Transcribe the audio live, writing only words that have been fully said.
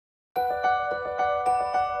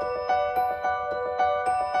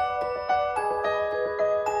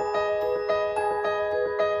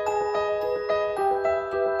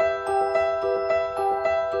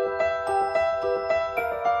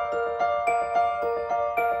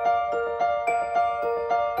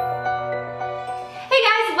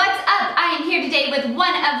with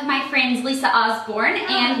one of my friends, Lisa Osborne,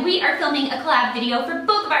 and we are filming a collab video for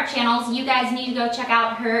both of our channels. You guys need to go check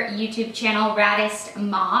out her YouTube channel, Raddest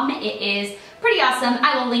Mom. It is pretty awesome.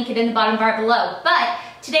 I will link it in the bottom bar below. But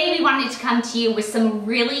today we wanted to come to you with some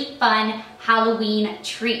really fun Halloween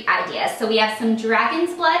treat ideas. So we have some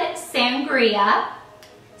dragon's blood sangria,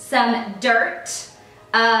 some dirt,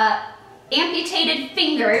 amputated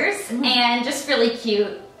fingers, and just really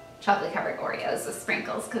cute chocolate covered Oreos with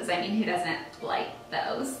sprinkles, because I mean, who doesn't like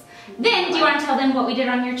those? Then, do you want to tell them what we did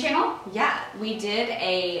on your channel? Yeah, we did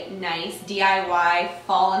a nice DIY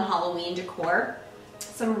fall and Halloween decor.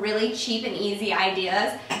 Some really cheap and easy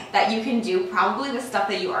ideas that you can do probably with stuff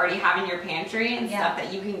that you already have in your pantry and stuff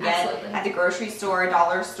that you can get at the grocery store,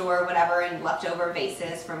 dollar store, whatever, and leftover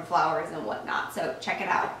vases from flowers and whatnot. So check it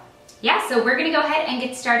out. Yeah, so we're gonna go ahead and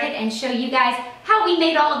get started and show you guys how we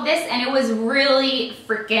made all of this, and it was really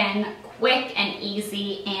freaking quick and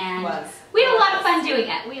easy, and we had a lot of fun doing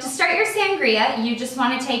it. To start your sangria, you just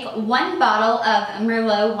want to take 1 bottle of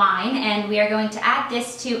Merlot wine, and we are going to add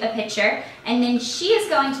this to a pitcher, and then she is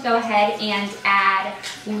going to go ahead and add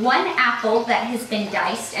 1 apple that has been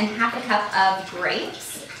diced and half a cup of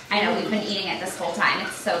grapes. I know we've been eating it this whole time,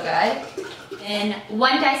 it's so good. And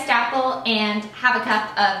 1 diced apple and half a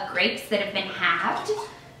cup of grapes that have been halved.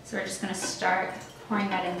 So we're just gonna start pouring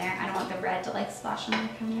that in there. I don't want the red to like splash on the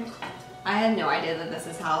counter. I had no idea that this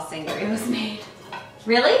is how sangria was made.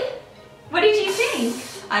 Really? What did you think?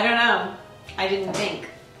 I don't know. I didn't think.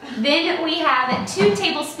 Then we have 2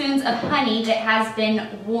 tablespoons of honey that has been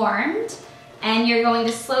warmed, and you're going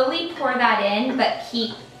to slowly pour that in, but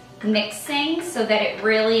keep mixing so that it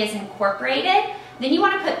really is incorporated. Then you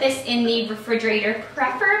want to put this in the refrigerator,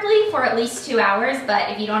 preferably for at least 2 hours,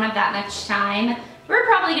 but if you don't have that much time, we're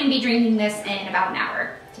probably going to be drinking this in about an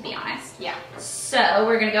hour, to be honest. Yeah. So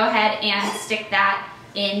we're going to go ahead and stick that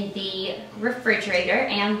in the refrigerator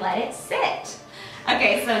and let it sit.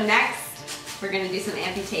 Okay, so next we're going to do some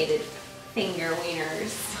amputated finger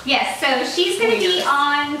wieners. Yes, so she's going to be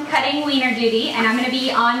on cutting wiener duty, and I'm going to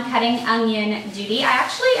be on cutting onion duty. I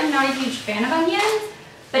actually am not a huge fan of onions,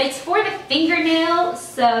 but it's for the fingernail,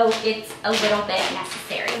 so it's a little bit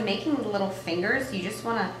necessary. When making the little fingers, you just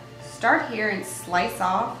want to start here and slice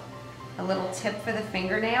off a little tip for the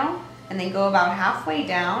fingernail, and then go about halfway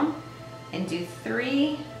down and do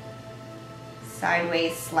 3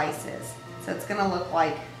 sideways slices. So it's going to look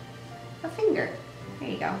like a finger. There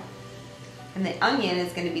you go. And the onion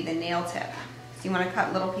is going to be the nail tip. So you want to cut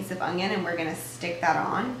a little piece of onion, and we're going to stick that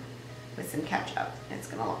on with some ketchup. It's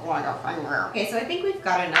gonna look like a finger. Okay, so I think we've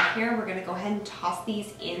got enough here. We're gonna go ahead and toss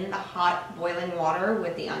these in the hot boiling water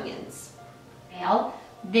with the onions.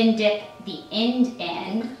 Then dip the end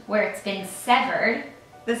in where it's been severed.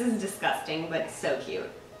 This is disgusting, but so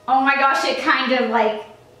cute. Oh my gosh, it kind of like,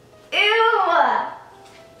 ew!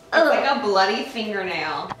 It's like a bloody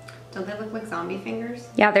fingernail. Don't they look like zombie fingers?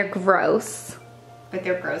 Yeah, they're gross. But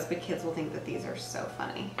they're gross, but kids will think that these are so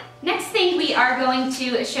funny. Next thing we are going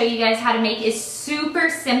to show you guys how to make is super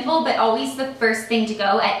simple, but always the first thing to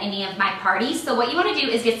go at any of my parties. So what you want to do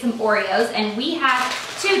is get some Oreos, and we have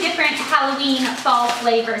 2 different Halloween fall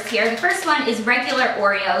flavors here. The first one is regular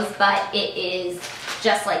Oreos, but it is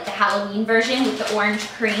just like the Halloween version with the orange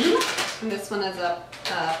cream. And this one is a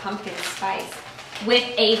pumpkin spice with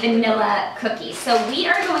a vanilla cookie. So we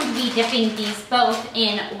are going to be dipping these both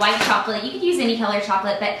in white chocolate. You could use any color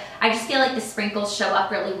chocolate, but I just feel like the sprinkles show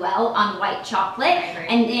up really well on white chocolate.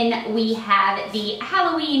 And then we have the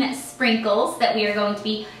Halloween sprinkles that we are going to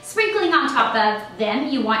be sprinkling on top of them.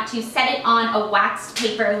 You want to set it on a waxed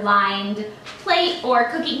paper lined plate or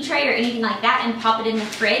cooking tray or anything like that, and pop it in the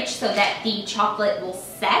fridge so that the chocolate will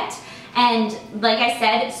set. And like I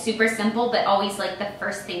said, super simple, but always like the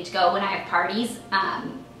first thing to go when I have parties.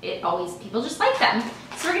 People just like them.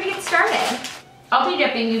 So we're gonna get started. I'll be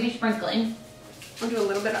dipping, you be sprinkling. We'll do a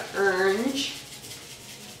little bit of orange.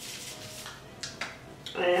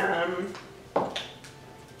 And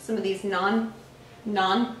some of these nonpareils.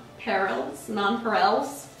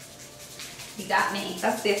 You got me.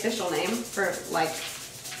 That's the official name for like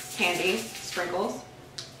candy sprinkles.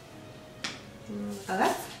 Oh,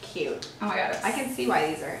 that's cute. Oh my god. I can see why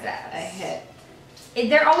these are a hit.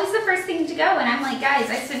 They're always the first thing to go, and I'm like, guys,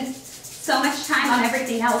 I spend so much time on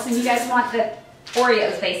everything else, and you guys want the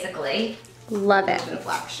Oreos, basically. Love it. A little bit of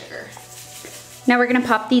black sugar. Now we're gonna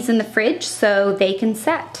pop these in the fridge so they can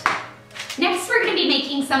set. Next, we're gonna be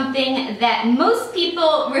making something that most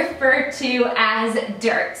people refer to as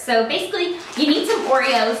dirt. So basically, you need some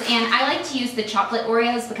Oreos, and I like to use the chocolate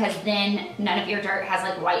Oreos because then none of your dirt has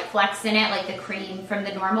like white flecks in it, like the cream from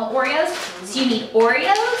the normal Oreos. So you need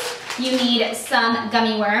Oreos, You need some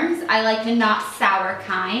gummy worms. I like the not sour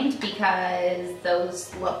kind because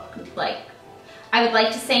those look like, I would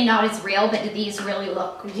like to say not as real, but do these really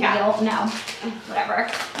look real? No, whatever.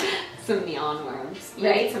 Some neon worms. You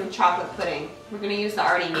Right. need some chocolate pudding. We're gonna use the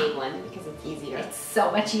already made one because it's easier. It's so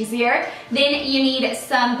much easier. Then you need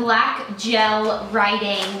some black gel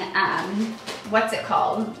writing, what's it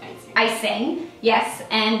called? Icing. Yes,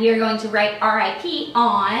 and we are going to write RIP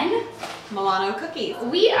on Milano cookies.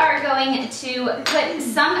 We are going to put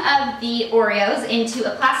some of the Oreos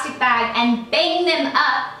into a plastic bag and bang them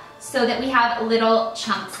up so that we have little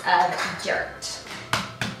chunks of dirt.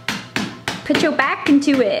 Put your back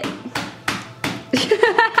into it.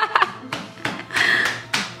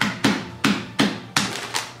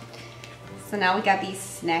 So now we got these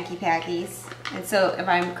snacky packies. And so if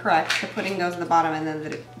I'm correct, the pudding goes in the bottom and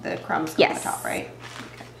then the crumbs go on the top, right?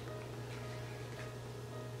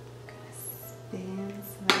 Spin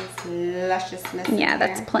some lusciousness. Yeah,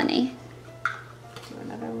 that's plenty. Do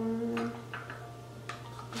another one.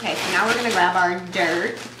 Okay, so now we're gonna grab our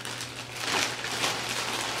dirt.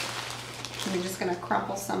 And we're just gonna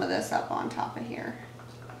crumple some of this up on top of here.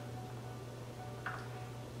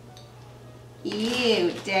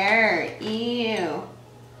 Ew, dirt, ew.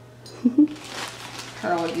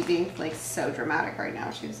 Pearl would be being like so dramatic right now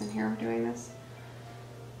if she was in here doing this.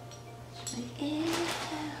 She's like, ew.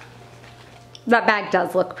 That bag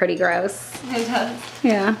does look pretty gross. It does.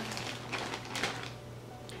 Yeah.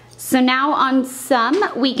 So now on some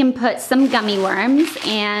we can put some gummy worms,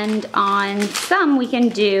 and on some we can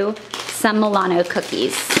do some Milano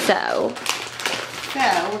cookies. So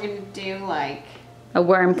we're gonna do like a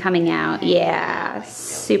worm coming out. Yeah,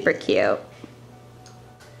 super cute.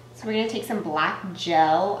 So we're gonna take some black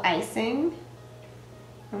gel icing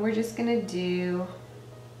and we're just gonna do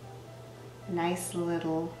a nice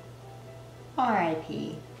little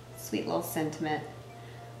RIP, sweet little sentiment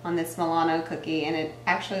on this Milano cookie, and it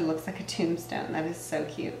actually looks like a tombstone. That is so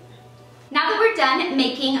cute. Now that we're done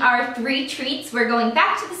making our 3 treats, we're going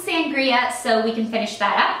back to the sangria so we can finish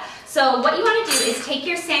that up. So what you want to do is take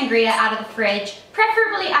your sangria out of the fridge,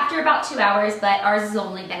 preferably after about 2 hours, but ours has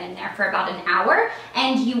only been in there for about an hour.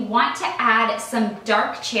 And you want to add some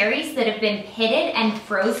dark cherries that have been pitted and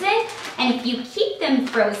frozen. And if you keep them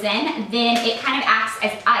frozen, then it kind of acts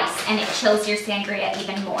as ice and it chills your sangria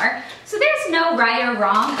even more. So there's no right or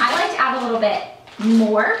wrong. I like to add a little bit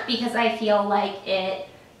more because I feel like it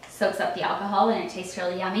soaks up the alcohol and it tastes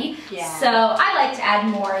really yummy. Yeah. So I like to add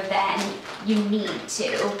more than you need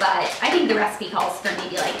to, but I think the recipe calls for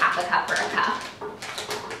maybe like half a cup or a cup.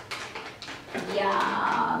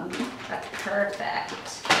 Yum, that's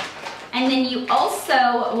perfect. And then you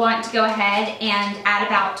also want to go ahead and add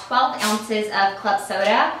about 12 ounces of club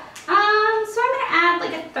soda. So I'm gonna add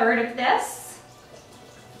like a third of this.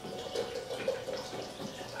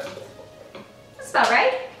 That's about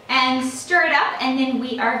right. And stir it up, and then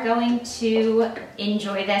we are going to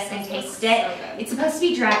enjoy this and taste it. So good. It's supposed to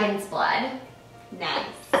be dragon's blood. Nice.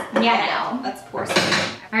 Yeah, I know. Let's pour some.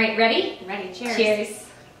 All right, ready? Ready, cheers. Cheers.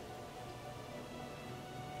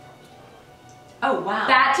 Oh, wow.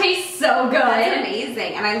 That tastes so good. That's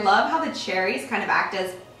amazing. And I love how the cherries kind of act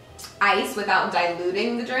as ice without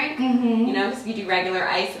diluting the drink. Mm-hmm. You know, because if you do regular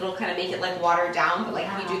ice, it'll kind of make it like watered down, but like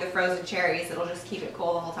if you do the frozen cherries, it'll just keep it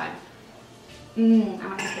cool the whole time. I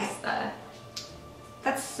want to taste the...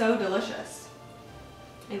 That's so delicious.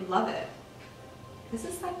 I love it. This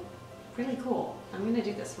is like really cool. I'm gonna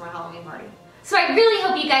do this for my Halloween party. So I really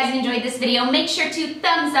hope you guys enjoyed this video. Make sure to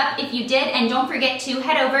thumbs up if you did, and don't forget to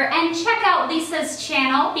head over and check out Lisa's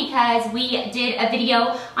channel because we did a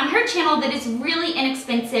video on her channel that is really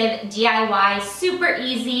inexpensive, DIY, super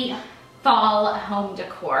easy fall home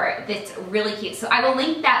decor that's really cute. So I will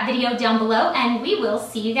link that video down below, and we will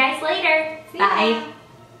see you guys later. Bye.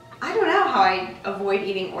 I don't know how I avoid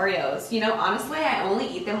eating Oreos. You know, honestly, I only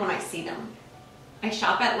eat them when I see them. I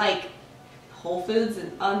shop at like Whole Foods,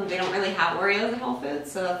 and they don't really have Oreos in Whole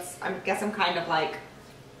Foods, so that's, I guess I'm kind of like,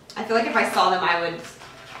 I feel like if I saw them, I would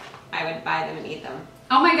buy them and eat them.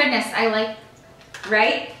 Oh my goodness, I like,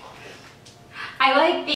 right? I like the